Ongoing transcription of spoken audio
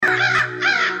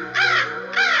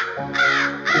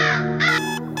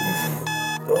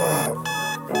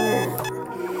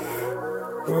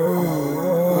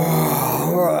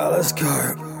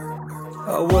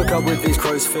these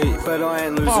crow's feet, but I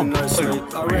ain't losing no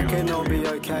sleep. I reckon I'll be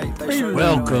okay.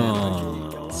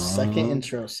 Welcome Second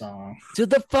intro song. to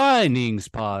the Findings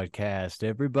Podcast,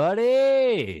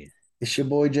 everybody. It's your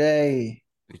boy Jay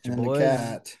It's your and the boys,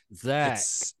 cat. Zach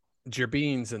It's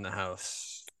Jerbeans in the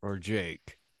house. or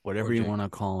Jake, whatever Or you Jake. want to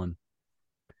call him.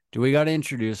 Do we got to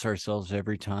introduce ourselves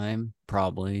every time?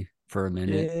 Probably for a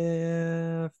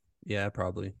minute. Yeah,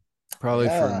 probably. Probably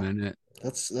for Yeah. a minute.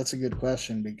 That's a good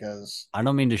question because I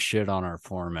don't mean to shit on our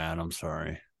format. I'm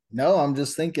sorry. no, I'm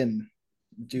just thinking,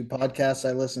 do podcasts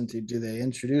I listen to, do they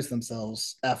introduce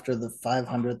themselves after the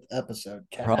 500th episode?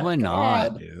 Cat, Probably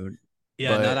God. not, dude.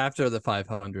 Yeah, But- not after the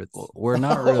 500th. We're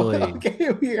not really. Okay,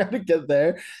 we gotta get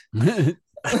there. We're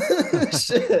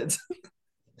Shit.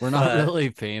 not But- really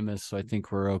famous, so I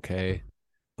think we're okay.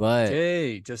 But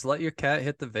Hey, just let your cat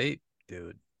hit the vape,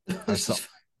 dude. it's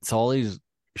all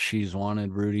she's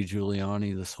wanted Rudy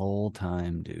Giuliani this whole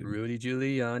time, dude. Rudy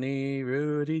Giuliani.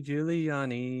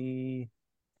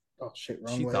 Oh shit,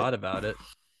 wrong She way. thought about it.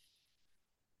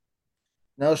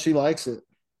 No, she likes it.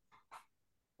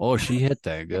 Oh, she hit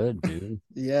that good, dude.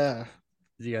 Yeah.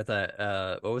 You got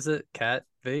that, what was it? Cat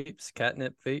vapes?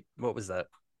 Catnip vape? What was that?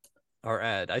 Our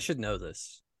ad. I should know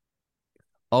this.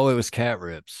 Oh, it was cat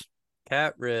rips.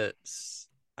 Cat rips.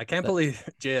 I can't believe,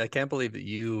 Jay, I can't believe that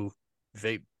you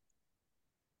vape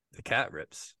the cat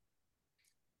rips.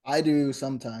 I do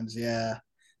sometimes, yeah.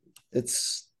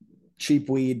 It's cheap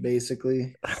weed,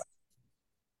 basically.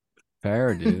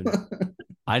 Fair, dude.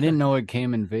 I didn't know it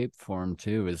came in vape form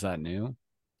too. Is that new?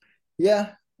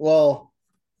 Yeah, well,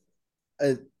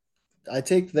 I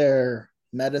take their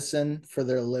medicine for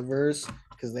their livers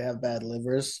because they have bad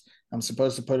livers. I'm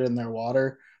supposed to put it in their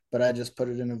water, but I just put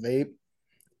it in a vape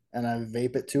and I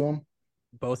vape it to them.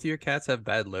 Both of your cats have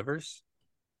bad livers?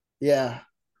 Yeah,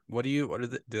 What do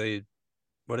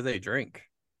they drink?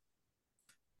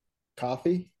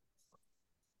 coffee.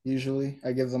 Usually,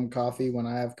 I give them coffee when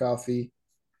I have coffee.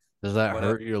 Does that What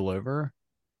hurt your liver?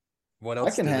 What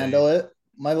else I can handle it.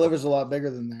 My liver's a lot bigger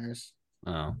than theirs.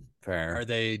 Oh, fair. Are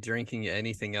they drinking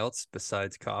anything else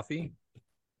besides coffee?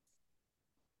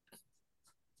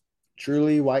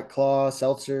 Truly, White Claw,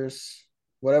 seltzers,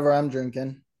 whatever I'm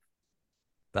drinking.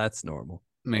 That's normal.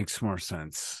 Makes more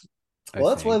sense. Well,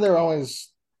 that's why they're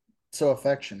always so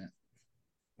affectionate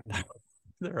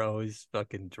They're always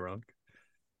fucking drunk.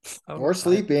 or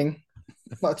sleeping,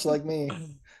 much like me.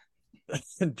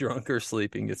 Drunk or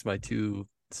sleeping. It's my two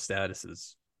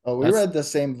statuses. Oh, we That's- read the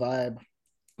same vibe.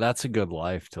 That's a good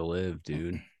life to live,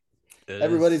 dude. It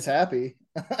Everybody's is- happy.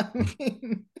 I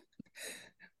mean,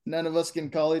 none of us can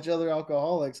call each other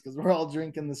alcoholics because we're all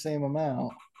drinking the same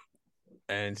amount.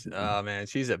 And oh man,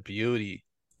 she's a beauty.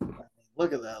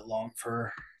 Look at that long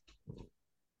fur.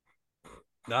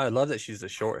 No, I love that she's a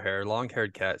short hair. Long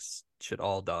haired cats should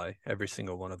all die. Every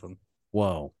single one of them.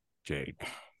 Whoa, Jake.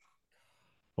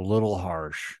 A little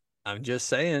harsh. I'm just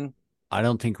saying. I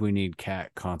don't think we need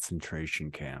cat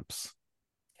concentration camps.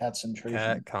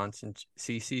 Concentration.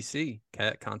 CCC,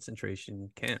 cat concentration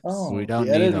camps. Oh, We don't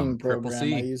the need editing 'em. program Triple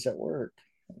C. I use at work.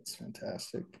 That's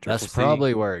fantastic. That's Triple C.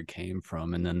 probably where it came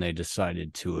from, and then they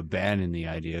decided to abandon the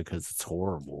idea because it's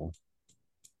horrible.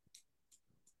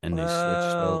 And they switched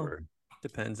Well, over.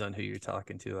 Depends on who you're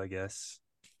talking to, I guess.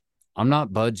 I'm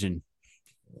not budging.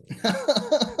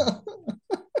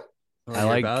 When I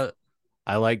you're like-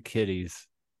 I like kitties.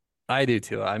 I do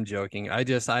too. I'm joking. I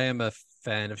am a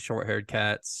fan of short-haired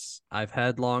cats. I've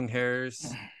had long hairs.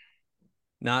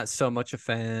 Not so much a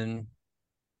fan.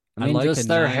 I I mean, like just a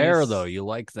their hair, nice- though. You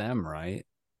like them, right?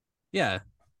 Yeah.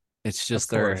 It's just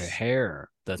their course. hair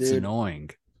that's Dude.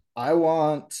 annoying. I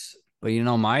want But you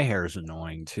know, my hair's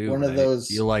annoying too. One of right? those-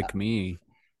 You like me.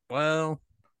 Well,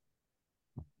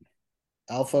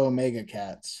 alpha omega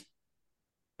cats.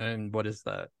 and what is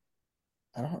that?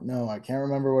 I don't know. I can't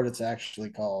remember what it's actually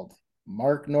called.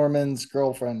 Mark Norman's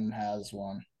girlfriend has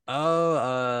one.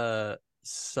 Oh,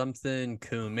 something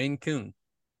coon, Maine Coon.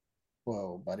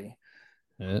 Whoa, buddy.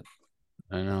 I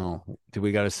know. Do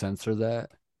we got to censor that?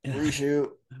 Reshoot.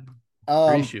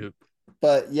 Reshoot.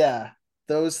 But yeah,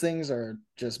 those things are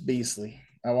just beastly.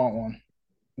 I want one.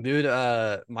 Dude,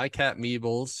 my cat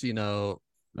Meebles,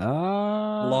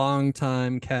 Ah, long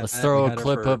time cat. let's throw We a had her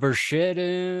clip for- of her shit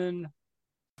in.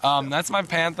 That's my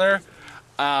panther.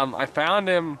 I found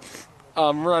him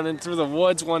running through the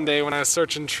woods one day when I was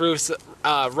searching truths.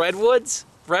 Redwoods?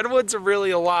 Redwoods are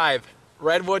really alive.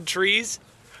 Redwood trees,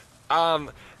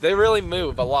 they really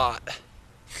move a lot.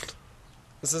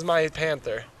 This is my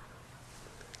panther.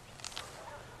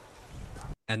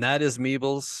 And that is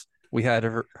Meebles. We had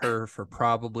her for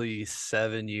probably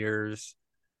 7 years.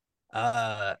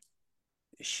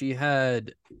 she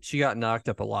got knocked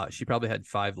up a lot. She probably had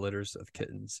 5 litters of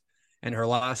kittens, and her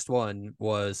last one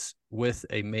was with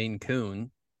a Maine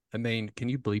Coon. Can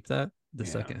you bleep that? The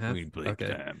second half. We bleeped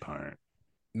that part.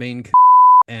 Maine Coon,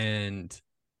 and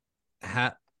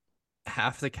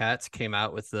half the cats came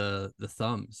out with the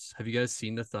thumbs. Have you guys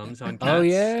seen the thumbs on cats? Oh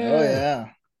yeah. Oh yeah.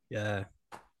 Yeah.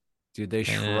 Dude, they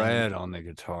shred on the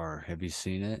guitar. Have you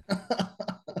seen it?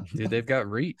 Dude, they've got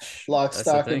reach. Lock, That's the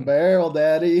stock, and thing. barrel,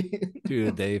 daddy.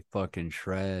 Dude, they fucking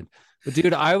shred. But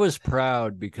dude, I was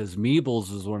proud because Meebles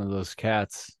was one of those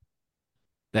cats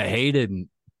that hated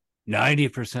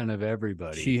 90% of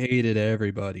everybody. She hated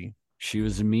everybody. She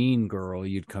was a mean girl.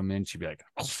 You'd come in, she'd be like,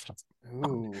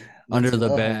 Ooh, under Lindsay the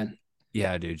Lohan. bed.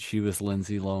 Yeah, dude, she was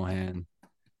Lindsay Lohan.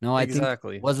 No, I think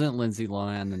Exactly. wasn't Lindsay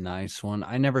Lohan the nice one.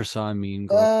 I never saw a Mean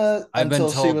Girl. I've been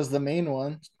Until she told- was the mean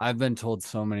one. I've been told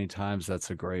so many times that's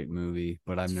a great movie,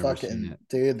 but I've It's never fucking seen it.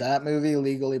 dude. That movie,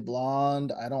 Legally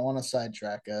Blonde. I don't want to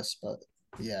sidetrack us, but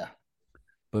yeah.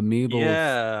 But Meebles,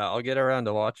 Yeah, I'll get around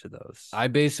to watching those. I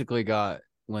basically got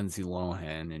Lindsay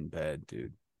Lohan in bed,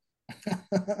 dude.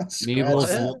 Scratch Meebles,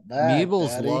 that back, Meebles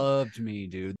daddy. loved me,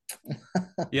 dude.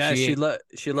 Yeah, She-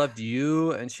 she loved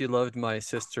you, and she loved my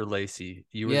sister Lacey.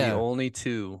 You were Yeah. the only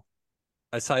two,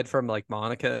 aside from like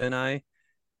Monica and I.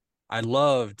 I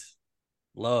loved,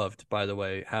 by the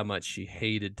way, how much she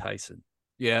hated Tyson.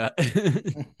 Yeah.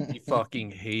 She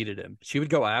fucking hated him. She would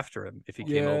go after him if he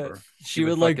came Yeah. over. she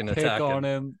would like fucking pick attack on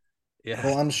him. Yeah.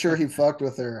 Well, I'm sure he fucked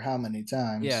with her how many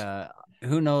times? Yeah.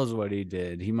 Who knows what he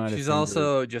did? He might have. She's fingered-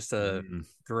 also just a Mm,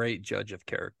 great judge of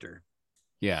character.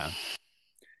 yeah.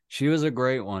 She was a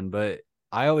great one, but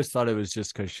I always thought it was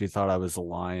just because she thought I was a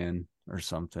lion or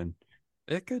something.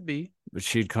 It could be. But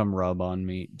she'd come rub on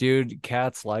me. Dude,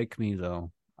 cats like me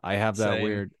though. I have that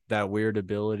Same. weird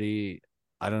ability.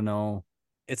 I don't know.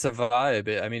 It's a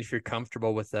vibe. I mean, if you're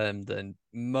comfortable with them, then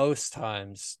most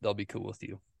times they'll be cool with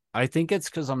you. I think it's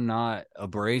because I'm not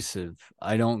abrasive.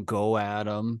 I don't go at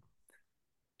them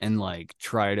and like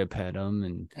try to pet them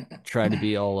and try to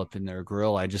be all up in their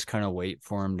grill. I just kind of wait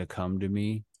for them to come to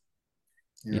me.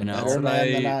 You're You a know, better that's what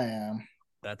man than I- I am.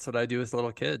 That's what I do with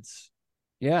little kids.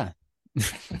 Yeah.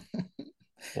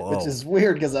 Which is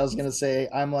weird because I was gonna say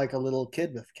I'm like a little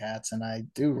kid with cats and I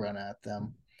do run at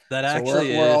them. That So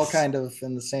actually we're all is- kind of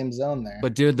in the same zone there.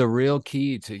 But dude, the real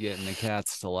key to getting the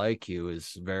cats to like you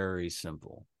is very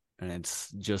simple. And it's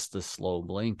just the slow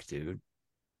blink, dude.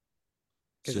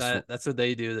 It's 'cause just that's what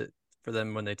they do that for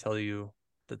them when they tell you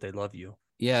that they love you.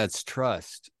 yeah, it's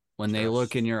trust. When they look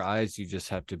Trust. in your eyes, you just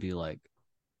have to be like,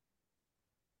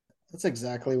 That's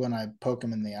exactly when I poke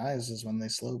them in the eyes is when they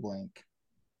slow blink.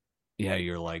 yeah,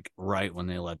 you're like right when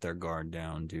they let their guard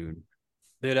down, dude.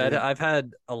 Dude, Yeah. I've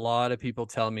had a lot of people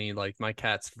tell me like my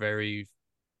cat's very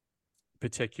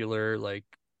particular, like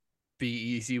be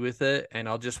easy with it, and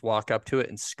I'll just walk up to it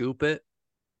and scoop it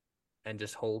and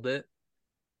just hold it,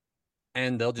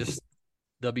 and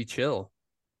they'll be chill.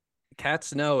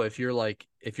 Cats know if you're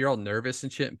all nervous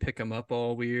and shit and pick them up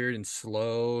all weird and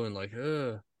slow and like,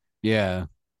 Yeah.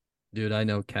 dude, I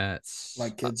know cats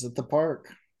Like kids at the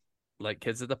park. like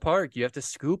kids at the park. You have to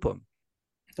scoop them.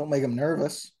 Don't make them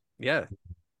nervous. Yeah,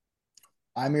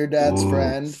 I'm your dad's Ooh.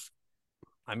 friend.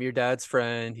 I'm your dad's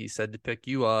friend. He said to pick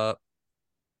you up.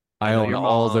 I know own your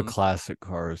all the mom. classic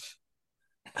cars.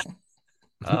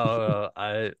 Oh,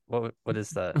 what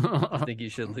is that? I think you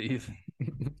should leave.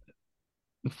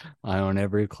 I own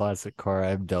every classic car. I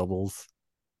have doubles.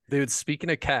 Dude, speaking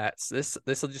of cats, this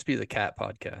will just be the cat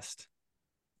podcast.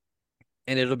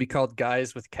 And it'll be called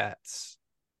Guys with Cats.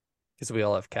 Because we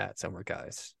all have cats and we're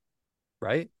guys.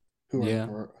 Right? Yeah.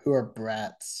 Who are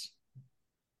brats.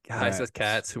 Guys with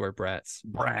Brats. cats who are brats.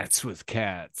 Brats with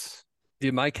cats.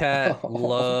 Dude, my cat Oh,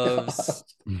 loves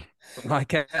God. my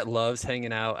cat loves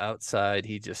hanging out outside.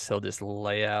 He'll just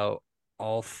lay out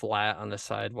all flat on the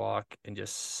sidewalk and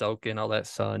just soak in all that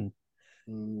sun.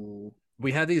 Ooh.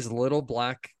 We had these little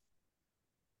black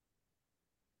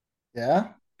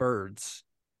Yeah. birds.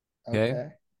 Okay. Okay.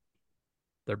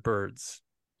 They're birds.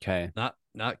 Okay.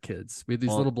 Not kids. We have these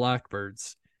Well- little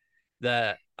blackbirds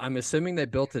that I'm assuming they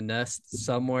built a nest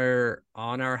somewhere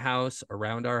on our house,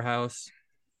 around our house.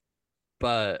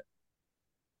 But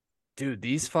dude,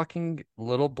 these fucking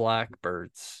little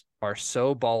blackbirds are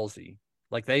so ballsy.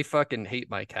 Like they fucking hate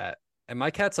my cat. And my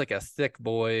cat's like a thick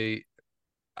boy.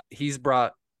 He's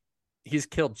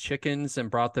killed chickens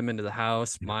and brought them into the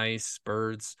house, mice,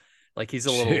 birds. Like he's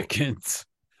a little Chickens.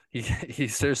 he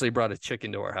seriously brought a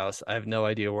chicken to our house. I have no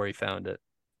idea where he found it.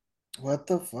 What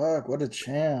the fuck? What a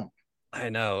champ. I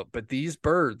know, but these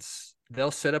birds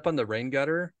they'll sit up on the rain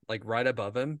gutter, like right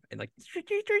above him, and like, Oh,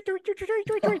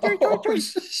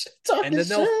 shit, talking and then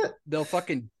shit. they'll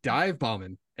fucking dive bomb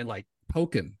him and like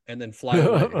poke him and then fly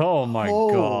away. Oh my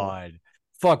Oh. god.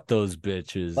 Fuck those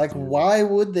bitches. Like, dude. why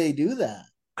would they do that?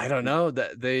 I don't know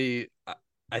that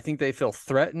I think they feel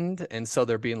threatened, and so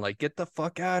they're being like, "Get the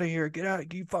fuck out of here! Get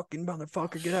out, you fucking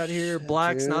motherfucker! Get out of here! Shit,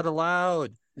 Black's not dude.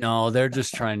 allowed." No, they're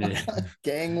just trying to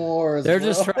Gang wars. they're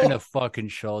just bro. trying to fucking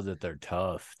show that they're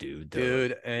tough, dude. They're like,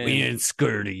 Dude, and we ain't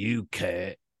scared of you,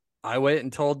 cat. I went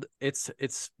and told it's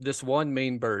this one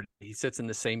main bird. He sits in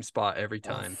the same spot every Oh,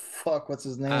 time. fuck, what's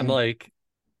his name? I'm like,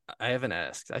 I haven't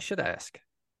asked. I should ask.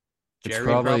 It's Jerry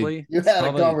probably- probably. you had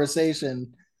probably- a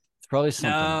conversation. It's probably something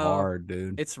No, hard,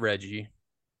 dude. It's Reggie.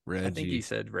 Reggie. I think he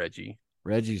said Reggie.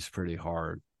 Reggie's pretty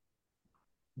hard.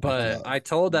 But love- I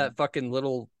told that fucking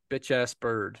little bitch ass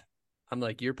bird, I'm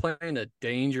like, you're playing a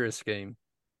dangerous game.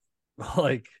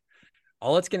 Like,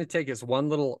 all it's gonna take is one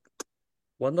little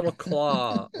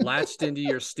claw latched into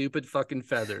your stupid fucking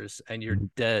feathers, and you're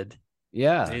dead.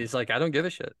 Yeah. And he's like, I don't give a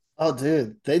shit. Oh,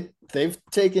 dude, they've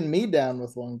taken me down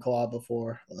with one claw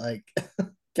before. Like,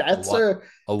 cats What? are.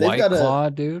 A they've white got a- claw,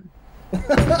 dude.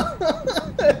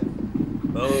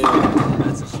 Oh,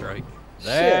 that's a strike.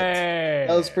 Shit,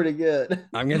 that was pretty good.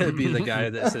 I'm gonna be the guy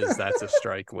that says that's a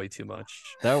strike way too much.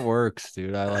 That works,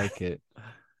 dude. I like it.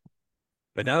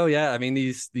 But no, yeah, I mean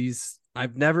these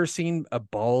I've never seen a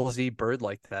ballsy bird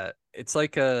like that. It's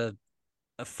like a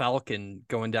falcon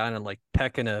going down and like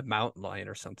pecking a mountain lion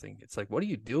or something. It's like, what are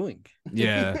you doing?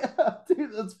 Yeah.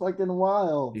 Dude, that's fucking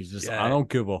wild. He's just, Yeah. I don't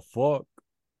give a fuck.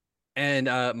 And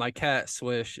my cat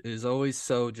Swish is always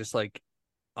so just like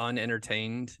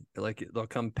unentertained. Like they'll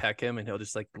come peck him and he'll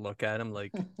just like look at him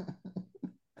like,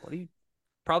 what are you?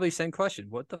 Probably same question.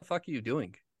 What the fuck are you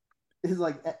doing? He's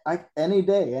like, any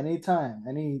day, anytime,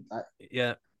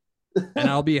 Yeah. And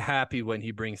I'll be happy when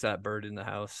he brings that bird in the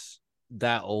house.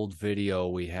 That old video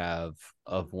we have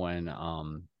of when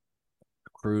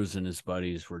Cruz and his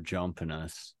buddies were jumping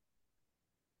us,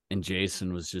 and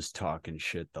Jason was just talking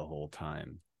shit the whole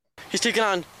time. He's taking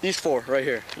on these four right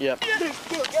here. Yep.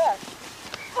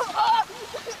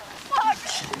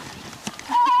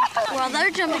 While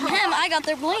they're jumping him, I got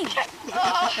their blink.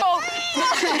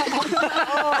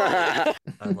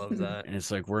 I love that. And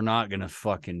it's like, we're not gonna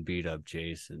fucking beat up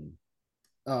Jason.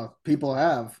 Oh, people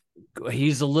have.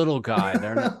 He's a little guy.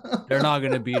 They're not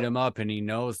gonna beat him up, and he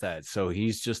knows that. So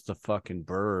he's just a fucking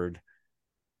bird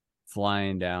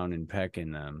flying down and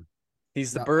pecking them.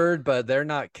 He's the No. bird, but they're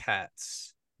not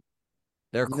cats.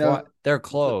 They're You know- they're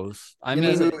close. I You know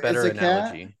mean, who That's a better is a cat?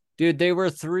 analogy. dude, they were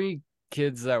 3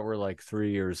 kids that were like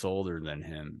 3 years older than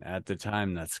him at the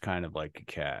time. That's kind of like a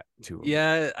cat to him.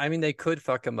 Yeah, I mean they could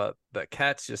fuck him up, but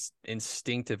cats just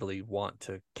instinctively want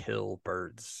to kill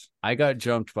birds. I got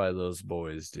jumped by those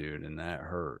boys, dude, and that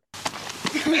hurt.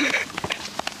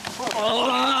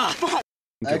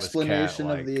 Explanation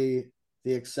of cat-like.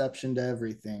 the exception to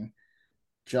everything.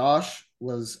 Josh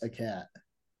was a cat.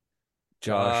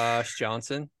 Josh.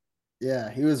 Johnson, Yeah,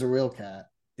 he was a real cat.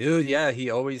 dude. Yeah, he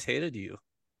always hated you,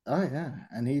 Oh yeah,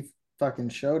 and he fucking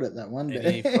showed it that one and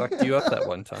day. he fucked you up that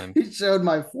one time. He showed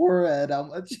my forehead how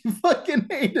much he fucking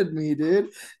hated me, dude.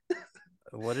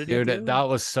 What did he Dude, do? that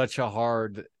was such a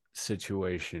hard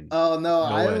situation. Oh no,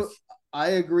 Go with. I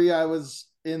agree. I was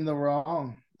in the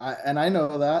wrong. I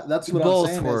know that. That's You what I'm both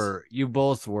saying. were. You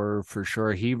both were for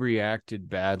sure. He reacted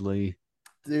badly.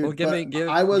 Dude, Well, give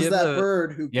I was give that the-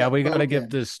 bird who. Yeah, kept we got to poking. give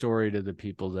this story to the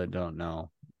people that don't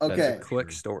know. That's Okay,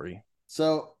 quick story.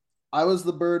 so I was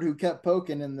the bird who kept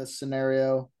poking in this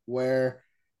scenario where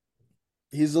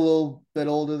he's a little bit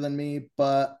older than me,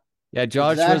 but Yeah,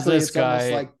 Josh was this it's almost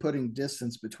guy. like putting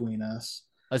distance between us.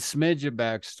 A smidge of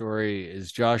backstory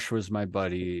is Josh was my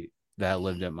buddy that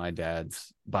lived at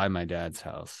by my dad's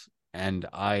house. And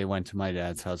I went to my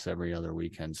dad's house every other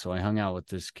weekend. So I hung out with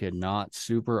this kid not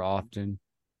super often,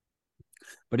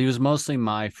 but he was mostly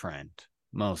my friend,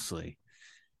 mostly.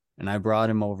 And I brought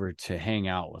him over to hang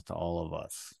out with all of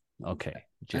us. Okay.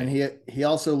 And Jay. he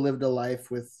also lived a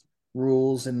life with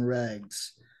rules and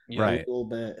regs. Yeah, Right. A little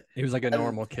bit. He was like a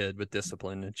normal kid with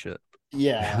discipline and shit.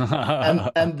 Yeah.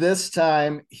 and this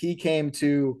time he came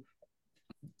to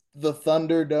the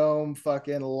Thunderdome,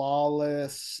 fucking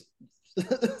lawless,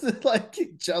 like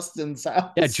Justin's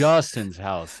house. Yeah, Justin's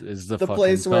house is the fucking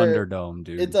place where Thunderdome,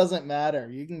 dude. It doesn't matter.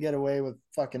 You can get away with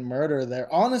fucking murder there.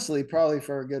 Honestly, probably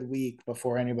for a good week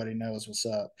before anybody knows what's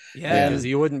up. Yeah, And- because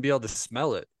you wouldn't be able to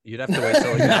smell it. You'd have to wait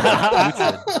till it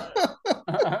got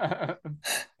putrid.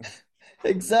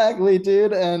 Exactly,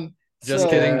 dude. And Just so,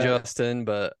 kidding, Justin.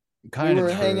 But We Kind were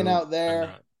of hanging out I'm there.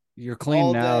 not. You're clean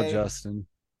all now, day. Justin.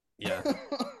 Yeah.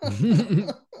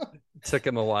 Took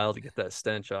him a while to get that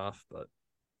stench off, but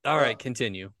all right,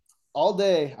 continue. All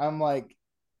day, I'm like,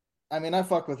 I mean, I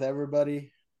fuck with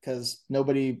everybody because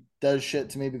nobody does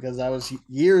shit to me because I was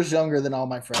years younger than all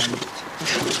my friends.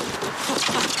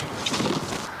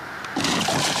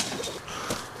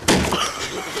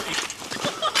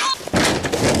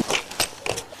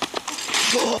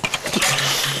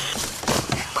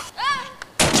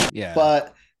 Yeah.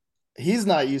 But he's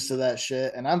not used to that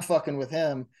shit, and I'm fucking with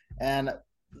him. And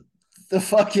the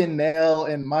fucking nail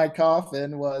in my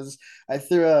coffin was I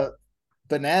threw a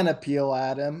banana peel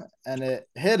at him, and it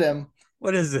hit him.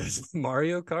 What is this?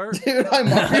 Mario Kart? Dude, I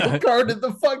Mario Karted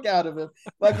the fuck out of him.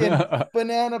 Fucking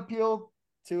banana peel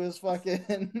to his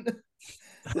fucking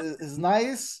his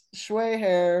nice shui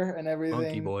hair and everything.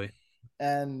 Monkey boy.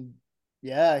 And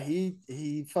yeah,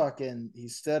 he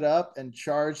stood up and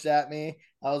charged at me.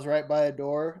 I was right by a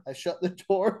door. I shut the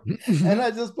door and I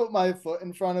just put my foot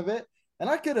in front of it. And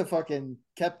I could have fucking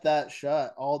kept that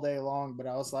shut all day long, but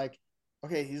I was like,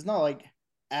 okay, he's not like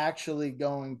actually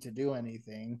going to do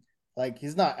anything. Like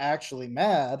he's not actually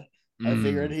mad. I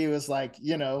figured he was like,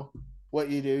 you know, what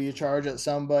you do, you charge at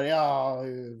somebody. Oh,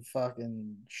 you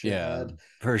fucking shit. Yeah,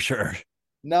 for sure.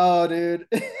 No, dude.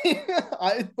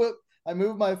 I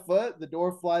move my foot, the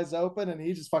door flies open, and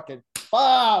he just fucking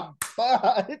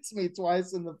hits me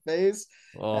twice in the face.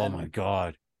 Oh my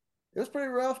god. It was pretty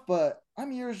rough, but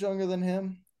I'm years younger than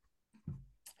him.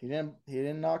 He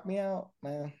didn't knock me out,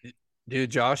 man.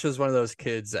 Dude, Josh was one of those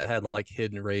kids that had like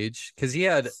hidden rage because he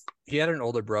had an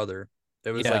older brother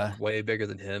that was like way bigger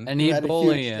than him, and he'd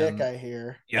bully him. Dick, I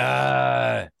hear.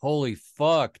 Yeah, holy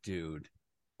fuck, dude.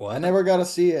 What? I never got to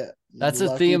see it. That's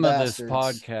the theme of this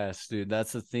podcast, dude.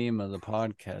 That's the theme of the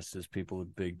podcast is people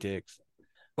with big dicks.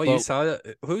 Well, you saw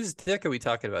it. Whose dick are we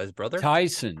talking about? His brother?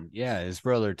 Tyson. Yeah, his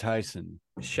brother Tyson.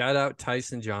 Shout out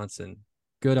Tyson Johnson.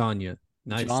 Good on you.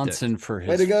 Nice Johnson dick. for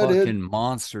his fucking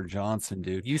monster Johnson,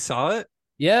 dude. You saw it?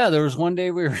 Yeah, there was one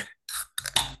day we were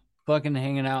fucking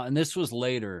hanging out, and this was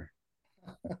later.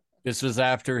 This was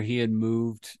after he had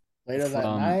moved. Later that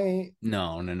night?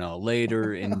 No.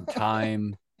 Later in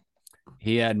time.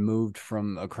 He had moved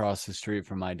from across the street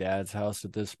from my dad's house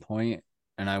at this point,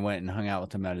 and I went and hung out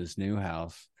with him at his new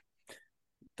house.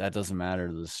 That doesn't matter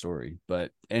to the story.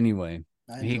 But anyway,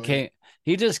 he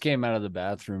just came out of the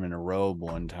bathroom in a robe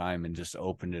one time and just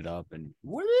opened it up and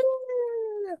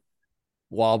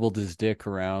wobbled his dick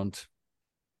around.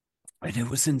 And it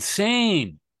was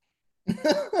insane.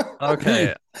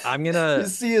 Okay, I'm gonna you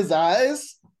see his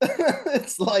eyes.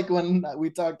 It's like when we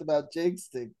talked about Jake's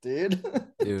dick, dude.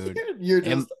 Dude, you're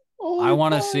just. I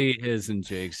want to see his and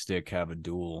Jake's dick have a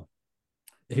duel.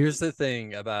 Here's the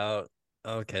thing about.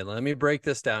 Okay, let me break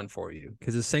this down for you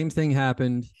because the same thing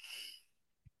happened.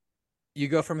 You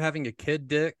go from having a kid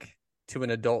dick to an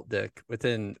adult dick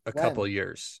within a couple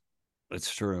years.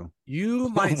 It's true. You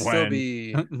might still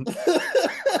be.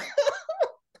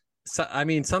 So, I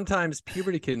mean, sometimes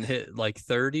puberty can hit like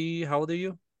 30. How old are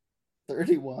you?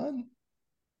 31?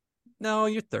 No,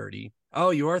 you're 30.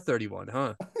 Oh, you are 31,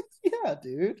 huh? Yeah,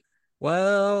 dude.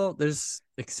 Well, there's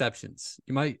exceptions.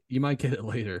 You might get it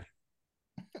later.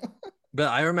 But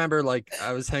I remember like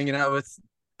I was hanging out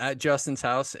at Justin's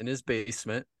house in his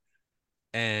basement,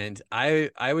 and I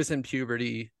was in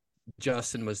puberty.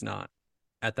 Justin was not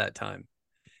at that time.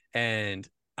 And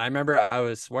I remember I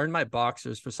was wearing my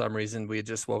boxers for some reason. We had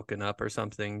just woken up or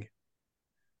something.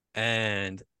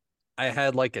 And I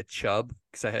had like a chub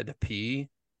because I had to pee.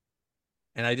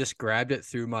 And I just grabbed it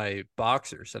through my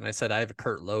boxers. And I said, I have a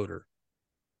Kurt Loder.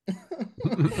 Don't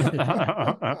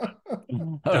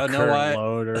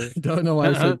know why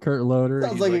I said Kurt Loder.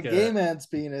 Sounds like a gay man's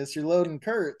penis. You're loading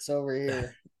Kurt's over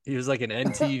here. He was like an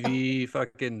MTV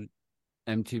fucking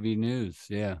MTV News.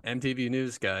 Yeah. MTV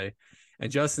News guy.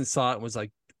 And Justin saw it and was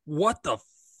like, what the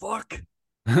fuck?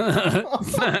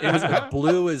 It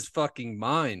blew his fucking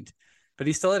mind. But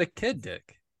he still had a kid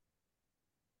dick.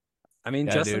 I mean,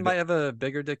 yeah, Justin might have a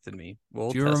bigger dick than me.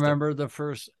 Do you remember the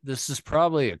first? This is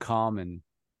probably a common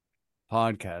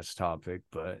podcast topic,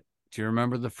 but do you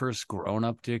remember the first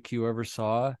grown-up dick you ever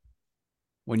saw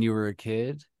when you were a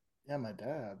kid? Yeah, my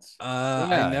dad's.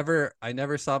 Yeah. I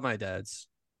never saw my dad's.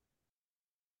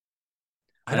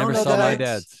 I never saw my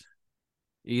dad's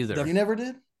either. You never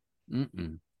did?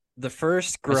 Mm-mm. The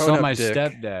first grown-up I saw my dick.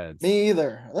 stepdad's. Me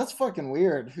either. That's fucking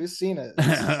weird. Who's seen it?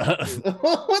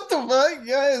 What the fuck,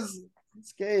 guys?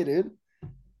 It's gay, dude.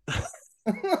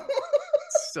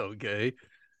 So gay.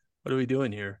 What are we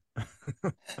doing here?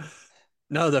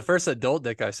 No, the first adult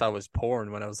dick I saw was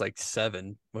porn when I was like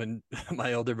 7. When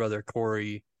my older brother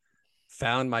Corey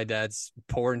found my dad's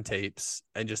porn tapes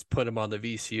and just put them on the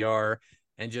VCR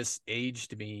and just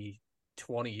aged me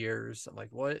 20 years. I'm like,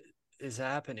 what is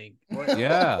happening? What?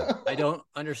 Yeah. I don't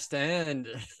understand.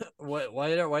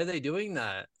 Why are they doing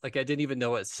that? Like, I didn't even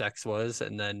know what sex was.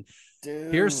 And then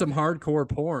here's some hardcore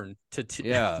porn to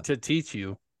to teach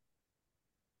you.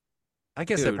 I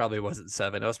guess I probably wasn't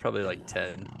 7. I was probably like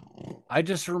 10. I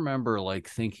just remember like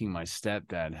thinking my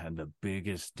stepdad had the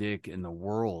biggest dick in the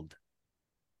world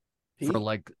for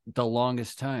like the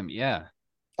longest time. Yeah.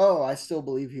 Oh, I still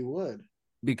believe he would.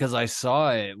 Because I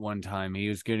saw it one time. He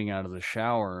was getting out of the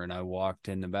shower and I walked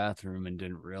in the bathroom and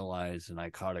didn't realize, and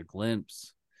I caught a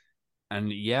glimpse.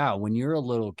 And yeah, when you're a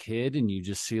little kid and you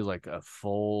just see like a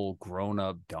full grown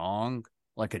up dong,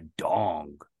 like a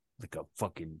dong, like a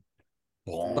fucking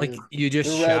bong. Like you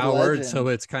just showered, so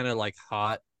it's kind of like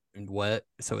hot and wet,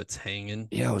 so it's hanging.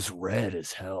 Yeah, it was red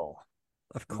as hell.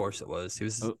 Of course it was. He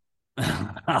was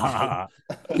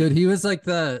dude, he was like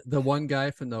the one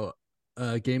guy from the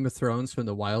Game of Thrones from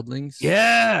the Wildlings.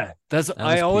 Yeah,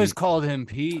 I always Pete. called him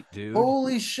Pete, dude.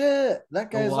 Holy shit,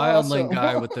 that guy's the Wildling awesome.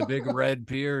 guy with the big red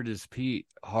beard is Pete.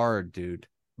 Hard, dude.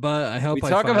 But I hope we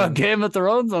talk about Game of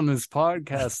Thrones on this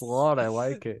podcast a lot. I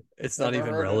like it. It's not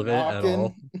even relevant at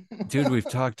all. Dude, we've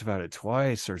talked about it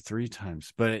twice or 3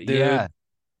 times. But dude. yeah.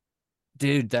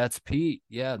 Dude, that's Pete.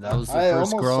 Yeah, that was the I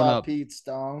first almost grown saw up. Pete's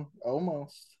dong.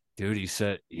 Almost. Dude, he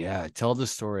said, yeah, tell the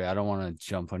story. I don't want to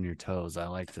jump on your toes. I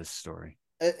like this story.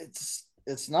 It's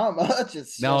not much.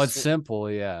 It's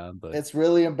simple, yeah, but it's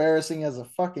really embarrassing as a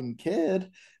fucking kid,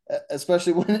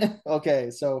 especially when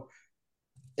so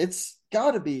it's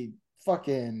got to be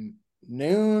fucking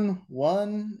noon,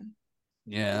 1,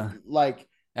 like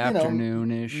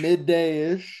afternoon-ish,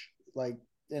 midday-ish, like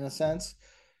in a sense.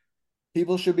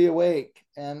 People should be awake,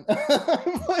 and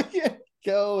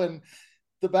go, and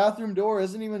the bathroom door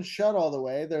isn't even shut all the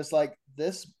way. There's like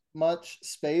this much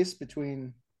space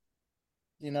between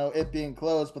it being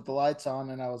closed but the lights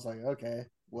on, and I was like, okay,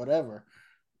 whatever.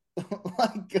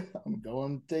 Like, I'm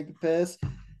going to take a piss,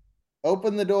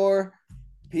 open the door,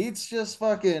 Pete's just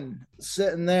fucking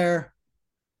sitting there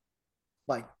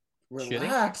like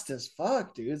relaxed as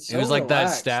fuck, dude. So it was like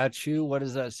relaxed. That statue. What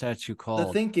is that statue called?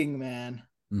 The Thinking Man.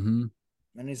 Mm-hmm.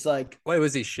 And he's like, wait,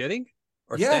 was he shitting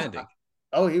or standing?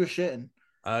 Oh, he was shitting.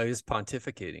 He was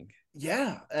pontificating.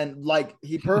 Yeah, and like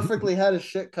he perfectly had his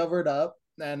shit covered up,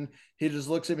 and he just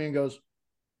looks at me and goes,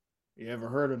 "You ever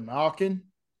heard of knocking?"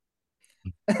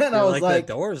 And I was like,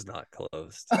 "The door's not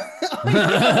closed."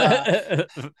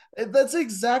 That's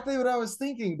exactly what I was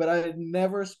thinking, but I had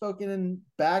never spoken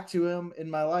back to him in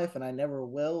my life, and I never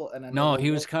will. And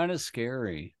he was kind of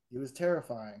scary. He was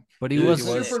terrifying, but he was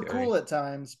super cool at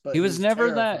times. But he was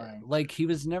never terrifying. he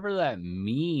was never that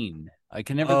mean. I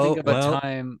can never think of a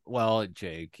time. Well,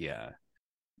 Jake, yeah.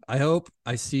 I hope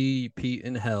I see Pete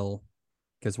in hell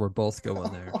because we're both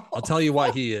going there. I'll tell you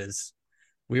why he is.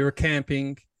 We were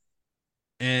camping,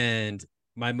 and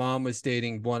my mom was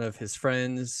dating one of his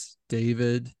friends,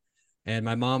 David, and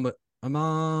my mom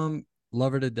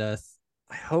love her to death.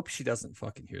 I hope she doesn't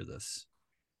fucking hear this.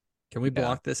 Can we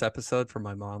block this episode for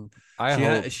my mom? I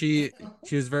hope. She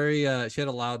was very she had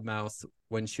a loud mouth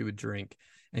when she would drink,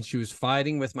 and she was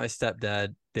fighting with my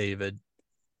stepdad, David,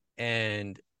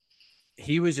 and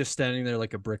he was just standing there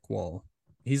like a brick wall.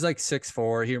 He's like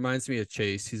 6'4". He reminds me of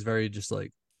Chase. He's very just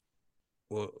like,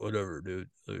 whatever, dude.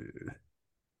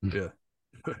 Yeah.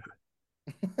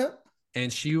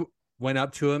 And she went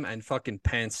up to him and fucking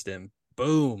pantsed him.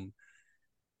 Boom.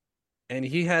 And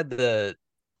he had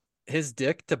his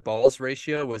dick to balls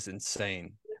ratio was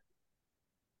insane.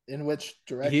 In which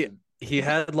direction? He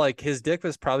had like his dick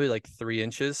was probably like 3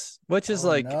 inches, which is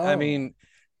no. I mean,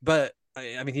 but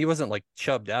I mean, he wasn't like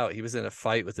chubbed out. He was in a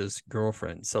fight with his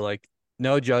girlfriend. So like,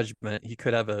 no judgment. He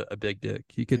could have a big dick.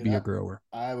 He could be a grower.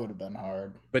 I would have been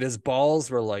hard. But his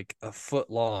balls were like a foot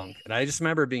long. And I just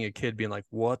remember being a kid being like,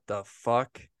 what the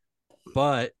fuck?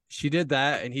 But she did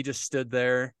that and he just stood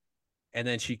there. And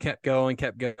then she kept going.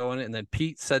 And then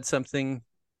Pete said something.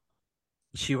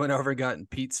 She went over and got in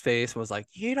Pete's face and was like,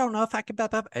 you don't know if I can blah,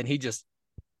 blah. And he just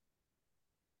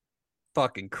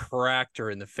fucking cracked her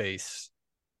in the face.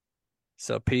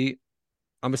 So Pete,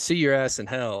 I'm gonna see your ass in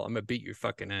hell. I'm gonna beat your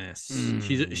fucking ass.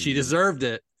 She deserved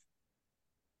it,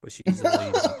 but she's a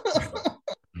lady.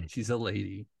 She's a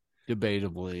lady.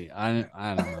 Debatably, I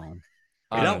don't know.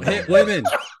 You don't hit women,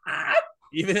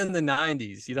 even in the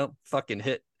 90s. You don't fucking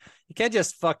hit. You can't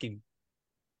just fucking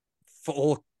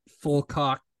full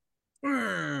cock.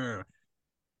 My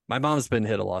mom's been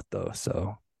hit a lot though,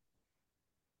 so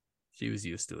she was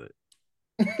used to it.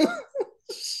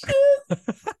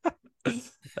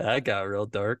 That got real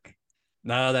dark.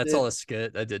 No, that's Did- all a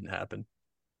skit. That didn't happen.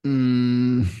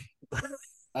 Mm,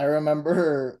 I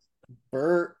remember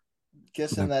Bert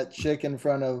kissing that chick in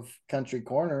front of Country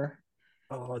Corner.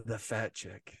 Oh, the fat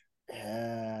chick.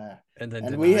 Yeah. And then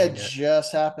And we had denying it.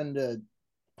 just happened to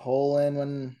pull in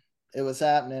when it was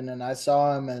happening, and I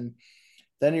saw him, and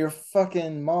then your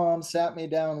fucking mom sat me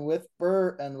down with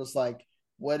Bert and was like,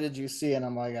 "What did you see?" And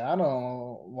I'm like, "I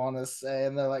don't want to say."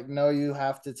 And they're like, "No, you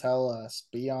have to tell us.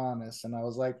 Be honest." And I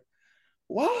was like,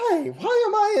 "Why? Why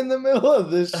am I in the middle of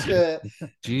this shit?"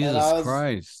 Jesus was-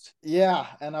 Christ. Yeah,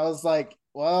 and I was like,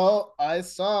 "Well, I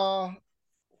saw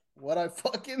what I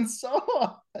fucking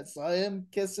saw. I saw him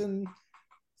kissing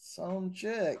some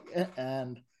chick,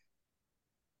 and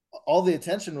all the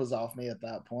attention was off me at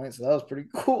that point, so that was pretty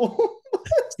cool."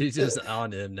 She's just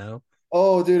on him now.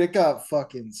 Oh, dude, it got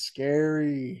fucking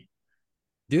scary.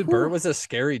 Dude, Bert was a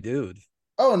scary dude.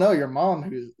 Oh no, your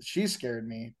mom, she scared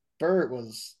me. Bert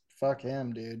was fuck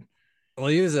him, dude. Well,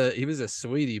 he was a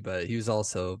sweetie, but he was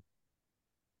also,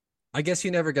 I guess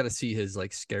you never got to see his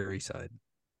like scary side.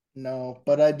 No,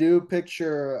 but I do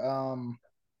picture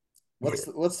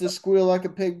what's the Squeal Like a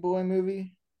Pig Boy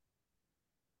movie?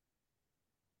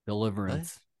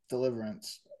 Deliverance.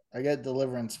 Deliverance. I get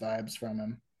Deliverance vibes from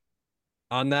him.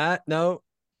 On that note,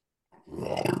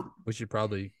 we should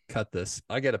probably cut this.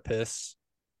 I get a piss.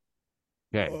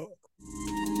 Okay.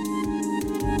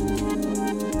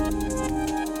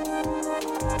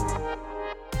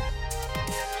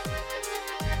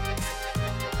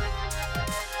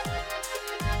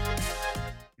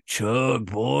 Chug,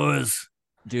 boys.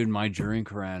 Dude, my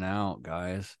drink ran out,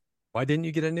 guys. Why didn't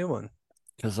you get a new one?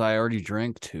 Because I already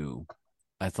drank 2.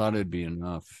 I thought it'd be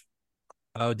enough.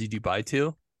 Oh, did you buy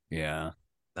 2? Yeah.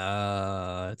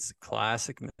 It's a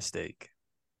classic mistake.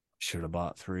 Should have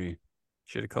bought 3.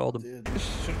 Should have called him. Dude,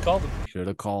 Should have called him. Should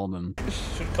have called him.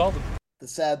 Should have called him. the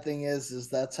sad thing is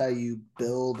that's how you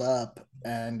build up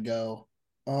and go,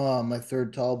 oh, my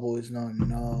third tall boy's not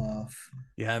enough.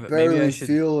 Yeah, but Barely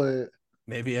feel it.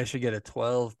 maybe I should get a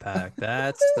 12 pack.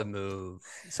 That's the move.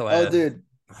 So Oh, dude,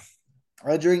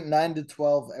 I drink 9 to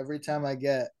 12 every time I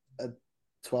get a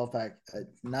 12 pack.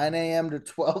 9 a.m. to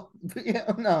 12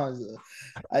 p.m. No,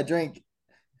 I drink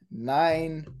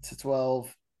 9 to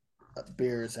 12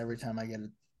 beers every time I get a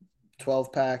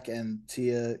 12 pack, and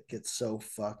Tia gets so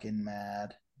fucking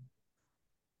mad.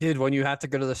 Dude, when you have to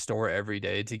go to the store every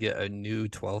day to get a new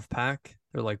 12 pack,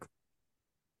 they're like,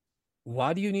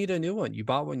 why do you need a new one? You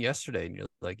bought one yesterday. And you're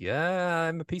like, yeah,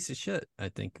 I'm a piece of shit, I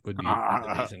think would be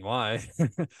the reason why.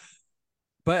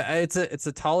 But it's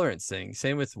a tolerance thing.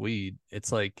 Same with weed.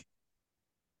 It's like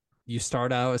you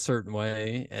start out a certain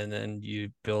way and then you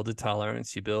build a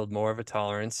tolerance, you build more of a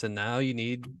tolerance, and now you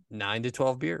need 9 to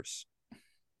 12 beers.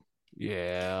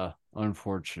 Yeah,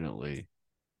 unfortunately.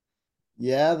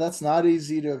 Yeah, that's not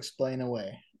easy to explain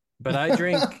away. But I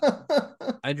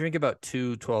drink about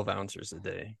 2 12 ounces a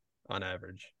day on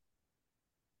average.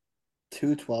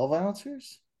 2 12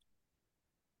 ounces?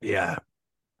 Yeah.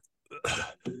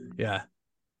 Yeah.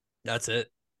 That's it.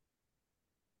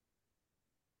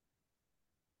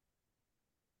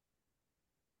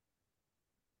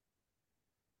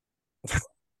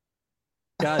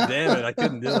 God damn it, I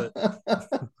couldn't do it.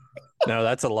 No,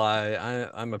 that's a lie.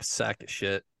 I'm a sack of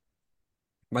shit.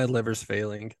 My liver's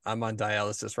failing. I'm on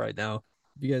dialysis right now.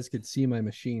 If you guys could see my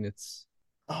machine, it's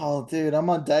Oh, dude, I'm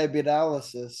on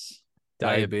diabetes.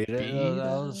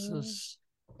 Diabetes.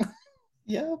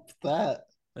 Yep, that.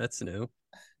 That's new.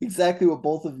 Exactly what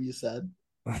both of you said.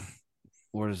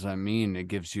 What does that mean? It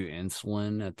gives you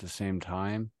insulin at the same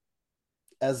time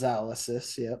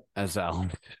Azalysis, yep. as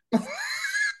Alan.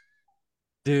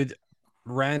 Dude,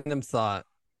 random thought.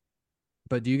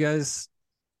 But do you guys,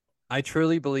 I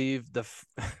truly believe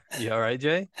you all right,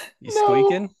 Jay? You No.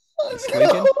 squeaking? You squeaking?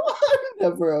 No,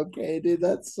 I'm never okay, dude.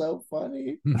 That's so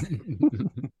funny.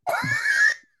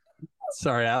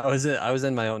 Sorry, I was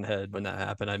in my own head when that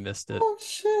happened. I missed it. Oh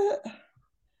shit.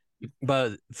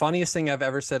 But funniest thing I've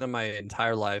ever said in my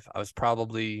entire life, I was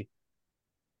probably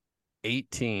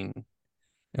 18.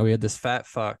 And we had this fat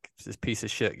fuck, this piece of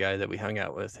shit guy that we hung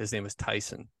out with. His name was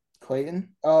Tyson. Clayton?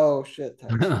 Oh shit.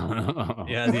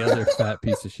 Yeah, the other fat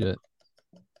piece of shit.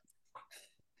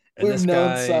 And We've this known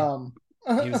guy, some.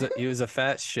 he was a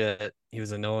fat shit. He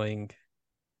was annoying.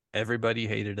 Everybody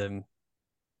hated him.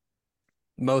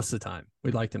 Most of the time.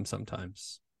 We liked him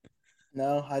sometimes.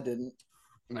 No, I didn't.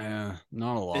 Yeah,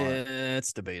 not a lot.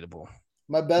 It's debatable.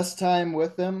 My best time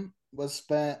with him was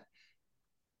spent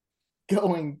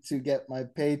going to get my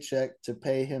paycheck to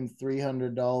pay him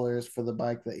 $300 for the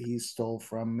bike that he stole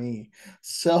from me.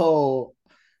 So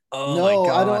Oh no, my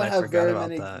god, I don't have forgot very about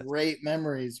many that. great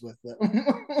memories with them.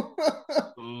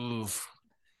 Oof.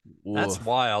 That's Oof.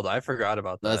 wild. I forgot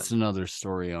about that. That's another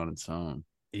story on its own.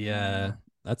 Yeah,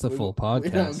 that's a full We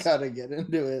don't podcast. gotta get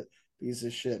into it. Piece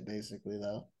of shit, basically,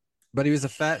 though. But he was a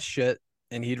fat shit,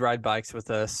 and he'd ride bikes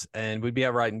with us, and we'd be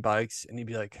out riding bikes, and he'd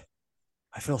be like,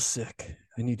 "I feel sick.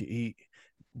 I need to eat."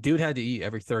 Dude had to eat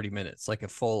every 30 minutes, like a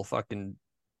full fucking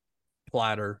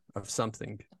platter of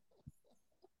something.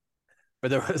 But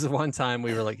there was one time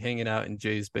we were like hanging out in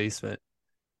Jay's basement,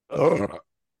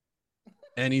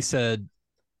 and he said,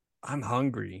 "I'm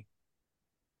hungry."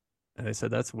 And I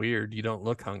said, "That's weird. You don't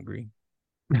look hungry."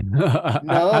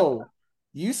 No,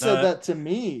 you said Uh, that to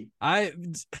me.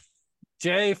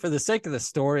 Jay, for the sake of the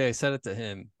story, I said it to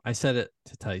him. I said it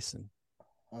to Tyson.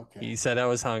 Okay. He said I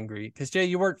was hungry because Jay,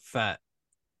 you weren't fat.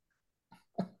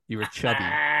 You were chubby.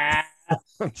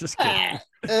 I'm just kidding.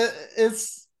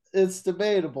 It's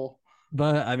debatable.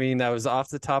 But I mean, that was off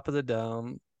the top of the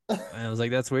dome. And I was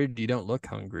like, "That's weird. You don't look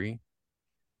hungry."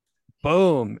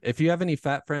 Boom. If you have any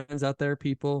fat friends out there,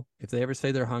 people, if they ever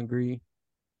say they're hungry,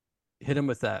 hit them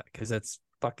with that because that's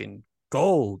fucking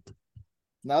gold.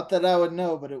 Not that I would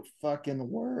know, but it fucking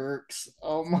works.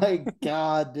 Oh my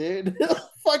god, dude. It'll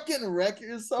fucking wreck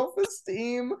your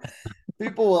self-esteem.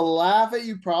 People will laugh at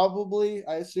you probably,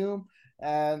 I assume,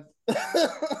 and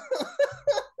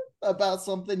about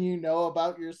something you know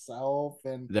about yourself,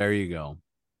 and There you go.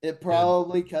 it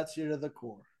probably cuts you to the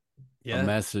core. Yeah. A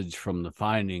message from the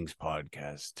Findings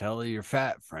podcast. Tell your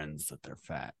fat friends that they're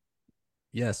fat.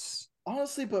 Yes.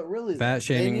 Honestly, but really, Fat they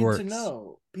shaming need works. to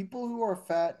know. People who are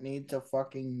fat need to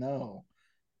fucking know.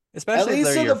 Especially At if least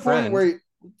they're to your the friend. point where,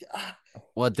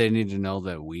 What they need to know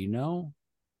that we know?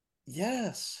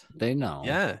 yes. They know.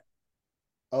 Yeah.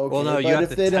 Okay, Well, no, you but have if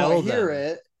to they tell don't hear them.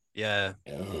 it, Yeah.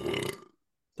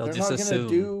 They'll they're just not assume. gonna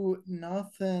do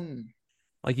nothing.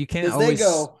 Like you can't Because always they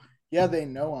go, yeah, they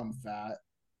know I'm fat,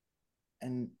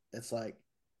 and it's like,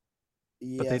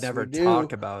 but they yes, never we do,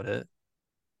 talk about it.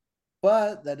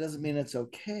 but that doesn't mean it's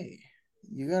okay.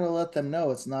 You gotta let them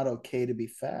know it's not okay to be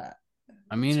fat.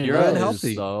 I mean, it You're is,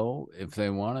 unhealthy. though, if they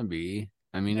want to be.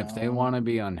 I mean, if they No. want to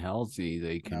be unhealthy,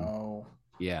 they can. No,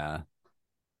 Yeah.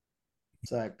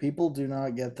 it's like people do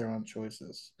not get their own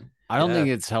choices. I don't Yeah, think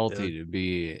it's healthy to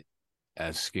be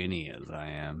as skinny as I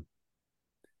am.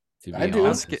 To be I do.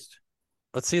 honest.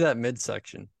 Let's see that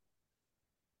midsection.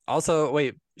 Also,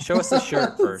 wait, show us the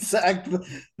shirt first. Zach,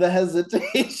 the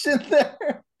hesitation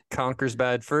there. Conquers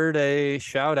Bad Fur Day.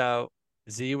 Shout out.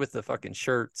 Z with the fucking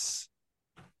shirts.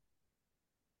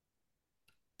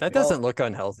 That doesn't look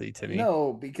unhealthy to me.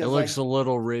 No, because It looks a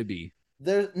little ribby.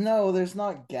 there's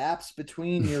not gaps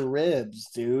between your ribs,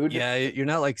 dude. Yeah, you're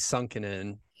not like sunken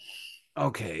in.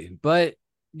 Okay, but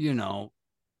you know,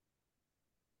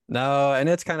 No, and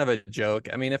it's kind of a joke.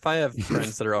 I mean, if I have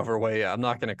friends that are overweight, I'm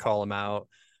not going to call them out.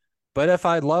 But if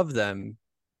I love them,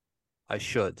 I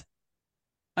should.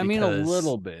 I mean, a Because-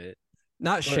 little bit.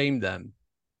 Not shame them.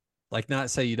 Like not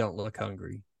say you don't look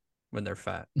hungry when they're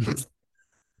fat.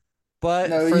 But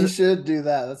No, for you the- should do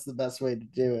that. That's the best way to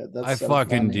do it. That's I so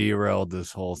fucking funny. derailed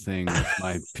this whole thing with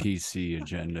my PC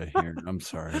agenda here. I'm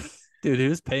sorry. dude,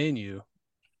 who's paying you?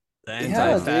 The Yeah,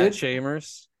 anti-fat dude.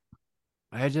 shamers.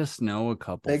 I just know a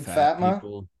couple Big fat Fatma?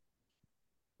 people.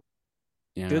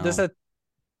 You Dude, know?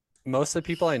 most of the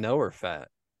people I know are fat,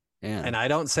 Yeah. and I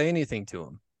don't say anything to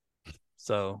them.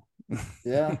 So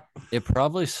Yeah, It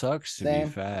probably sucks to Same.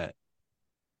 be fat.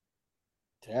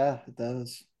 yeah, it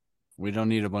does. We don't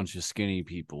need a bunch of skinny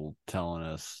people telling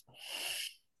us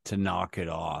to knock it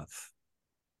off.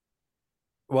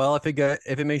 well, if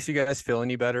it makes you guys feel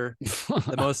any better,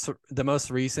 the most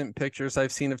recent pictures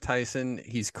I've seen of Tyson,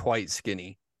 he's quite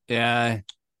skinny. Yeah,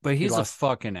 but he's lost- a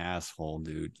fucking asshole,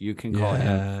 dude. You can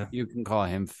call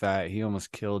him fat. He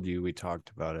almost killed you. We talked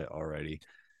about it already.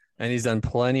 And he's done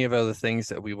plenty of other things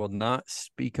that we will not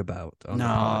speak about on the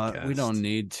podcast. We don't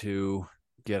need to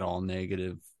get all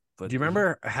negative. But Do you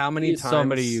remember how many he's times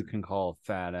somebody you can call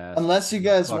fat ass? Unless you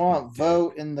guys fucking want, dick.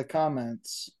 vote in the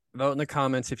comments. vote in the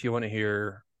comments if you want to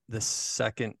hear the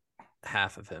second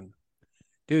half of him.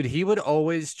 Dude, he would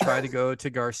always try to go to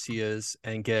Garcia's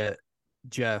and get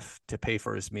Jeff to pay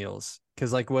for his meals.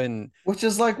 Because like when Which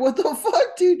is like, what the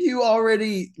fuck, dude? You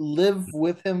already live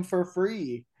with him for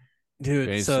free.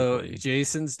 Dude, so Basically.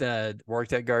 Jason's dad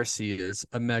worked at Garcia's,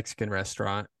 a Mexican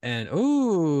restaurant, and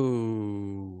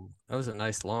ooh, that was a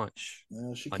nice launch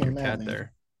She on your came at cat me.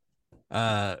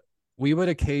 there. We would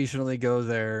occasionally go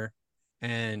there,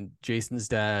 and Jason's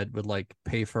dad would like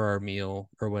pay for our meal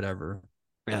or whatever.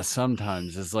 Yeah,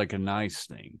 sometimes it's like a nice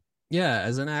thing. Yeah,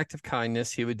 as an act of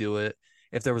kindness, he would do it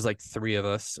if there was like 3 of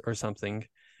us or something.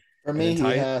 For And me, then he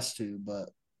Ty- has to, but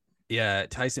Yeah,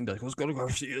 Tyson be like, let's go to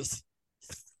Garcia's.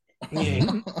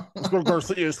 Let's go to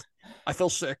Garcia's. I feel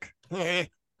sick. Dude,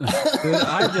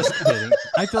 I'm just kidding.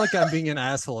 I feel like I'm being an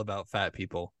asshole about fat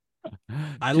people.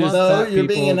 I love no, fat you're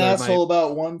being people. an They're asshole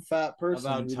about one fat person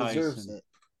About who deserves Tyson. it.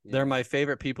 They're my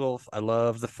favorite people. I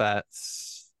love the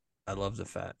fats. I love the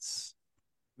fats.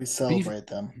 We celebrate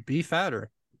them. Be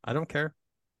fatter. I don't care.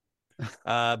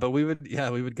 But we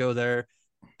would go there,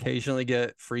 occasionally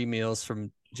get free meals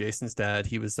from Jason's dad.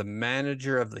 He was the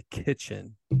manager of the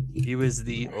kitchen. He was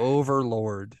the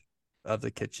overlord of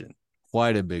the kitchen.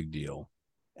 Quite a big deal.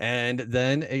 And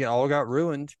then it all got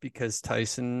ruined because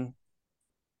Tyson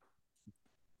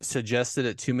suggested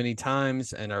it too many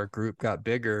times, and our group got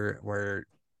bigger where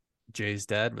Jay's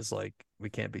dad was like, we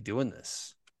can't be doing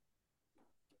this.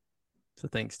 So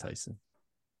thanks, Tyson.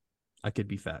 I could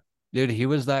be fat. Dude, he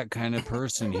was that kind of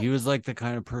person. He was like the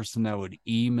kind of person that would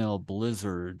email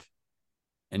Blizzard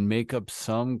and make up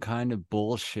some kind of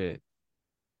bullshit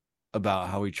about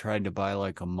how he tried to buy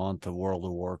like a month of World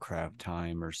of Warcraft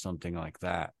time or something like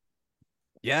that.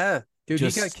 Yeah. Dude,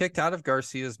 Just- he got kicked out of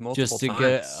Garcia's multiple Just to times.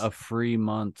 get a free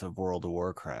month of World of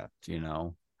Warcraft,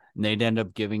 And they'd end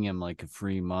up giving him like a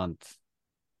free month.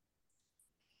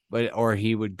 Or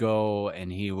he would go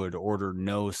and he would order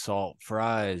no salt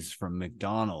fries from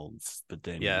McDonald's, but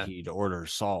then he'd order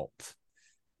salt,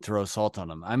 throw salt on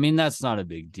them. I mean, that's not a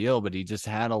big deal, but he just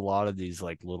had a lot of these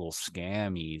like little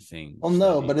scammy things. Well,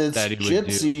 no, but it's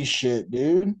gypsy shit,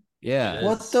 dude. Yeah.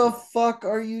 What the fuck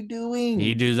are you doing?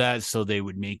 He do that so they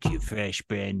would make you fresh,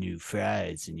 brand new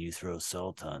fries and you throw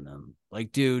salt on them.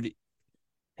 Like, dude,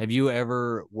 have you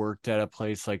ever worked at a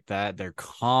place like that? They're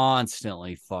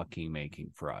constantly fucking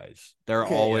making fries. They're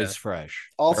always fresh.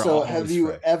 Also, have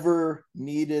you ever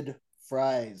needed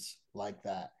fries like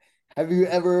that? Have you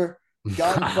ever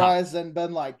gotten fries and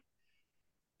been like,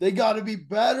 they got to be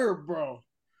better, bro?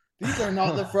 These are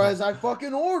not the fries I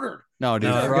fucking ordered. No, dude,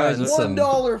 I've fries gotten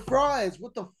 $1 fries.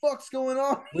 What the fuck's going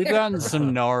on? We've here? gotten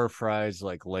some Nar fries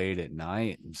like late at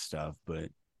night and stuff, but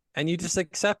and you just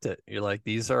accept it. You're like,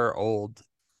 these are old,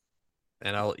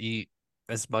 and I'll eat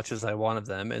as much as I want of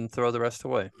them and throw the rest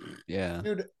away. yeah.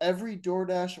 Dude, every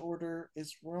DoorDash order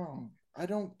is wrong. I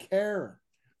don't care.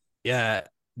 Yeah,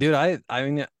 dude, I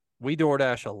mean, we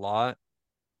DoorDash a lot,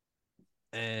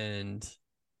 and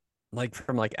like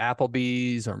from like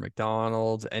Applebee's or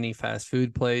McDonald's, any fast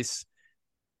food place,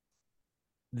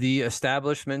 the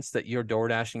establishments that you're door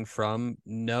dashing from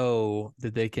know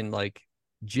that they can like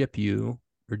gyp you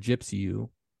or gypsy you,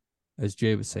 as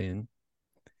Jay was saying,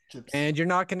 and you're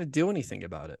not going to do anything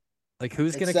about it. Like,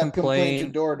 who's going to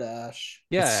complain to DoorDash?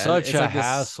 Yeah, it's such a like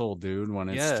hassle, dude, when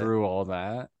it's through all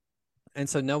that. And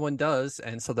so no one does.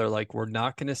 And so they're like, we're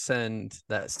not going to send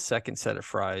that second set of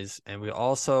fries. And we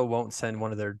also won't send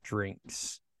one of their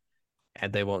drinks.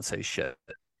 And they won't say shit.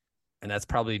 And that's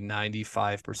probably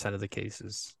 95% of the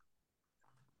cases.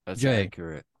 That's Jay.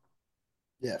 accurate.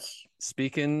 Yes.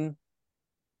 Speaking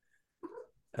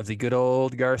of the good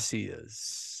old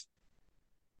Garcias,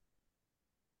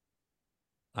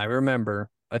 I remember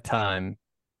a time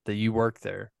that you worked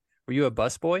there. Were you a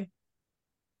busboy?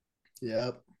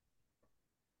 Yep.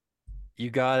 You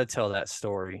got to tell that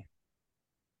story.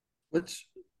 Which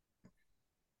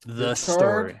The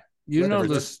story. You know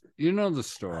Whatever this. You know the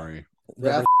story.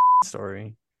 The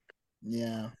story.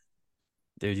 Yeah.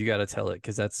 Dude, you got to tell it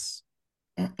because that's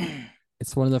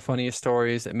it's one of the funniest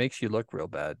stories. It makes you look real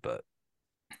bad, but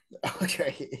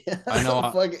Okay. I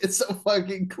know. It's so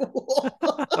fucking cool.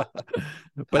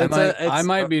 but I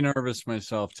might be nervous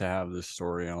myself to have this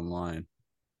story online,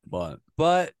 but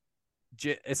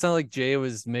it's not like Jay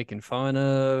was making fun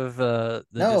of the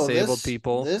disabled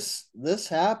people. This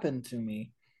happened to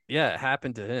me. Yeah, it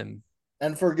happened to him.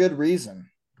 And for good reason,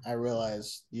 I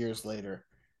realized years later.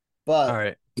 But all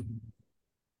right,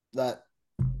 that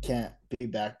can't be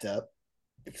backed up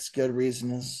because good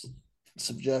reason is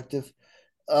subjective.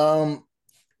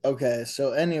 Okay,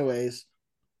 so anyways,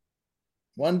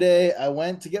 one day I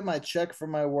went to get my check for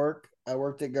my work. I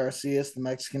worked at Garcia's, the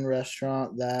Mexican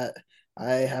restaurant that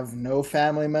I have no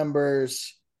family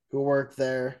members who work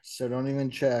there, so don't even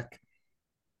check.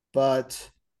 But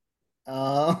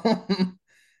I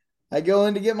go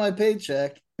in to get my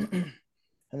paycheck, and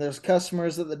there's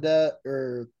customers at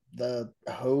the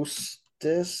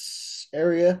hostess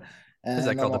area. And is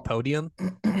that called the podium?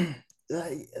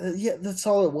 Yeah, that's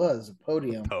all it was, a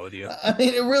podium. Podium. I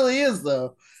mean, it really is,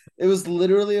 though. It was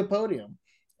literally a podium.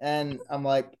 And I'm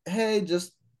like, hey,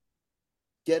 just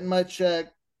getting my check,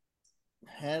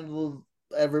 handle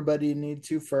everybody you need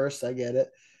to first. I get it.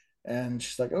 And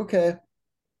she's like, okay.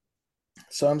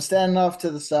 So I'm standing off to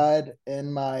the side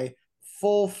in my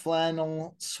full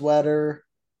flannel sweater,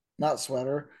 not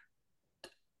sweater,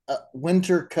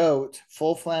 winter coat,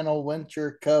 full flannel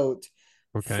winter coat,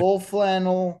 Okay. full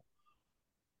flannel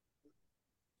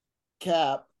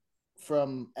cap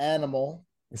from Animal,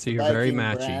 So the you're very biking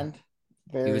matchy. brand.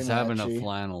 Very He was having a matchy.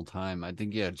 flannel time. I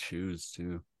think he had shoes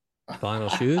too. Flannel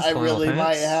shoes, I flannel really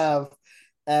might pants? have.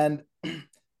 And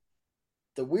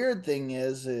the weird thing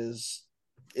is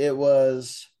it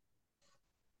was,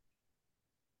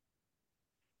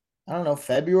 I don't know,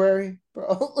 February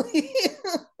probably.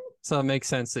 So it makes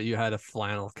sense that you had a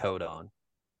flannel coat on.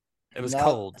 It was Not-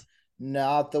 cold.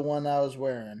 Not the one I was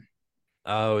wearing.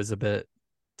 Oh, it was a bit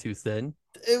too thin.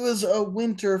 It was a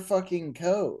winter fucking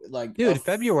coat. Like, Dude,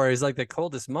 February is like the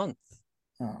coldest month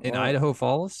Oh, in well, Idaho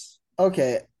Falls.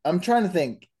 Okay, I'm trying to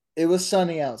think. It was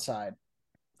sunny outside.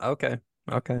 Okay.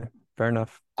 Okay. Fair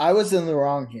enough. I was in the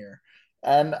wrong here.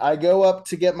 And I go up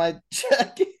to get my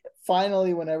check.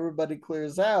 Finally, when everybody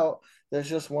clears out, there's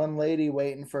just one lady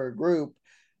waiting for a group.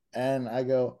 And I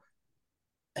go,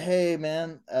 hey,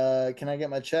 man, can I get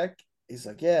my check? He's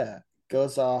like, yeah.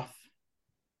 Goes off.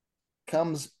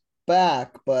 Comes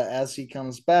back. But as he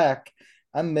comes back,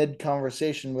 I'm mid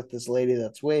conversation with this lady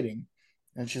that's waiting.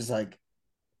 And she's like,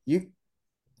 you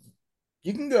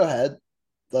can go ahead.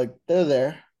 Like, they're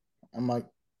there. I'm like,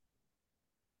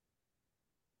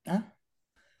 huh?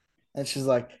 And she's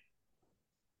like,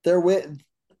 they're waiting.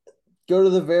 Go to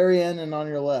the very end and on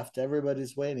your left.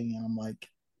 Everybody's waiting. And I'm like,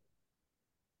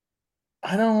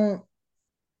 I don't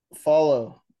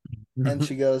follow. And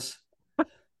she goes,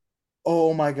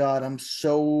 oh my God, I'm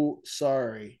so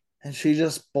sorry. And she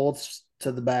just bolts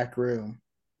to the back room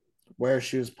where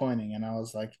she was pointing. And I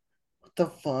was like, what the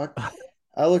fuck?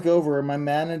 I look over and my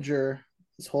manager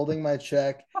is holding my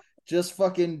check, just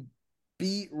fucking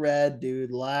beat red,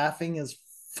 dude, laughing his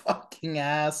fucking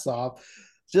ass off.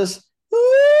 Just,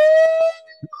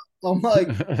 I'm like,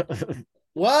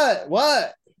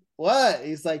 what?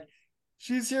 He's like,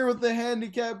 she's here with the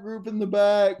handicap group in the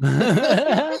back.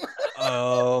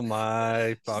 Oh my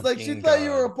She's fucking like, she thought you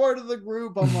were a God. part of the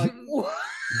group. I'm like, what?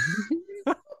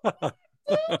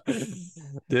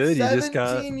 Dude, you just got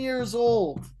 17 years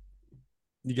old.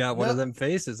 one of No- them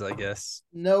faces, I guess.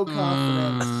 No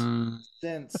confidence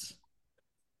since.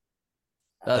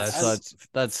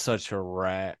 That's such a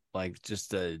rat. Like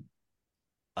just a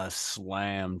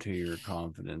slam to your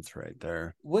confidence right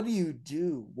there. What do you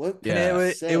do? What And can Yeah. I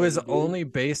it say, was dude? only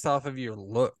based off of your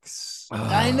looks.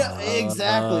 I know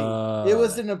exactly. It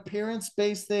was an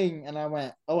appearance-based thing, and I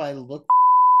went, "Oh, I look.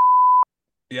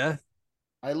 Yeah.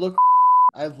 I look.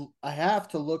 I have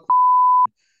to look.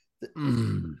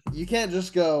 Mm. You can't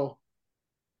just go.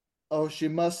 Oh, she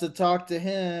must have talked to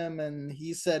him, and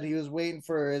he said he was waiting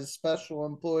for his special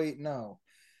employee. No,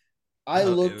 I No,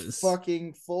 it looked was-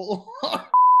 fucking full.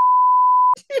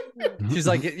 She's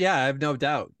like, yeah, I have no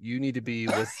doubt. You need to be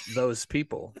with those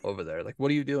people over there. Like, what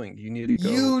are you doing? You need to go.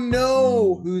 You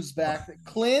know who's back?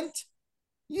 Clint.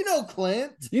 You know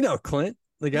Clint. You know Clint,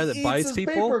 the guy He that eats buys his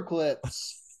people. paper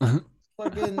clips.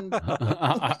 Fucking.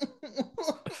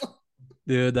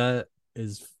 Dude, that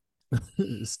is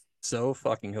so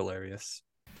fucking hilarious.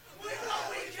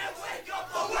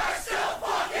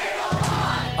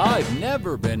 I've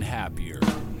never been happier.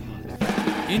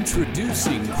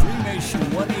 Introducing Cremation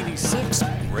 186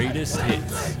 Greatest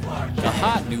Hits, the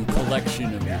hot new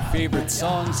collection of your favorite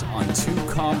songs on 2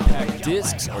 compact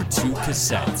discs or 2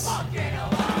 cassettes.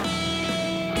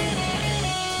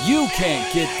 You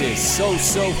can't get this so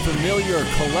familiar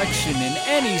collection in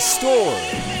any store.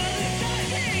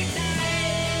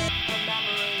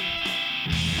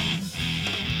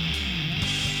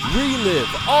 Relive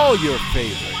all your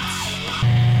favorites.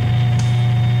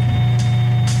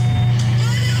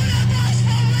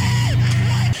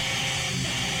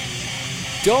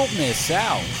 Don't miss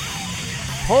out.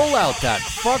 Pull out that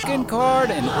fucking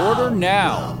card and order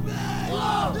now.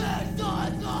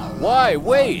 Why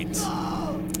wait?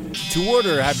 To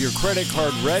order, have your credit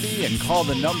card ready and call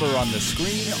the number on the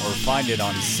screen or find it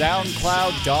on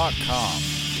SoundCloud.com.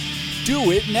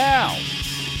 Do it now.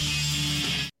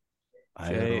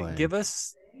 Okay, give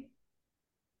us.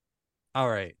 All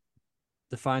right,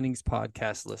 the Findings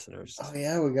podcast listeners. Oh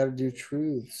yeah, we got to do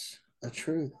truths. A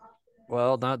truth.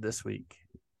 Well, not this week,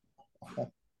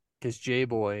 because J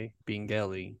Boy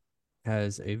Bingelli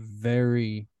has a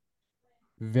very,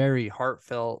 very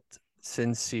heartfelt,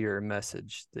 sincere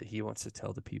message that he wants to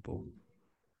tell the people.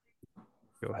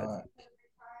 Go ahead.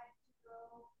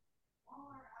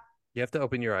 You have to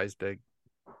open your eyes big.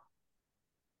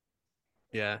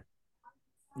 Yeah.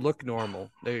 Look normal.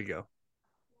 There you go.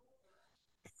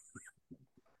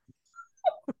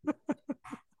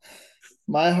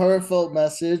 My heartfelt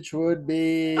message would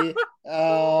be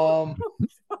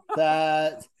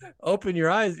that Open your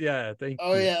eyes. Yeah, thank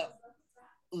you. yeah,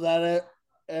 that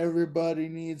everybody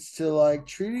needs to like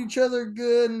treat each other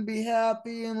good and be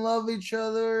happy and love each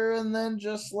other, and then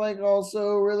just like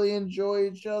also really enjoy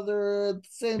each other at the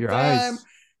same Your time. eyes.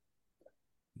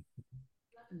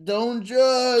 Don't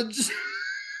judge.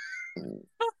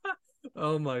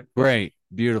 Oh my. Great,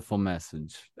 beautiful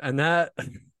message. And that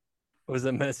was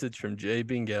a message from Jay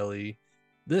Bingelli.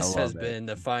 This I has love it. been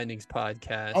the Findings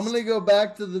Podcast. I'm gonna go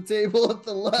back to the table at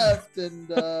the left and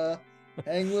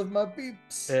hang with my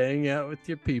peeps. Hang out with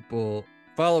your people.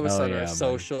 Follow us Hell on yeah, our buddy.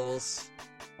 socials,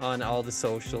 on all the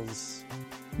socials,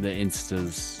 The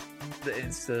Instas. the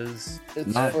Instas.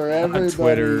 It's Not- for not everybody's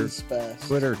Twitter. best.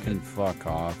 Twitter can fuck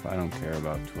off. I don't care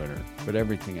about Twitter, but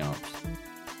everything else.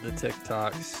 The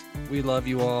TikToks. We love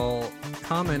you all.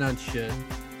 Comment on shit.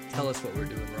 Tell us what we're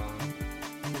doing wrong.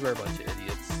 We're a bunch of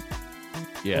idiots.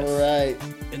 Yes. All right.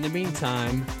 In the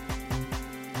meantime,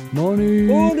 Money.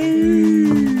 Money.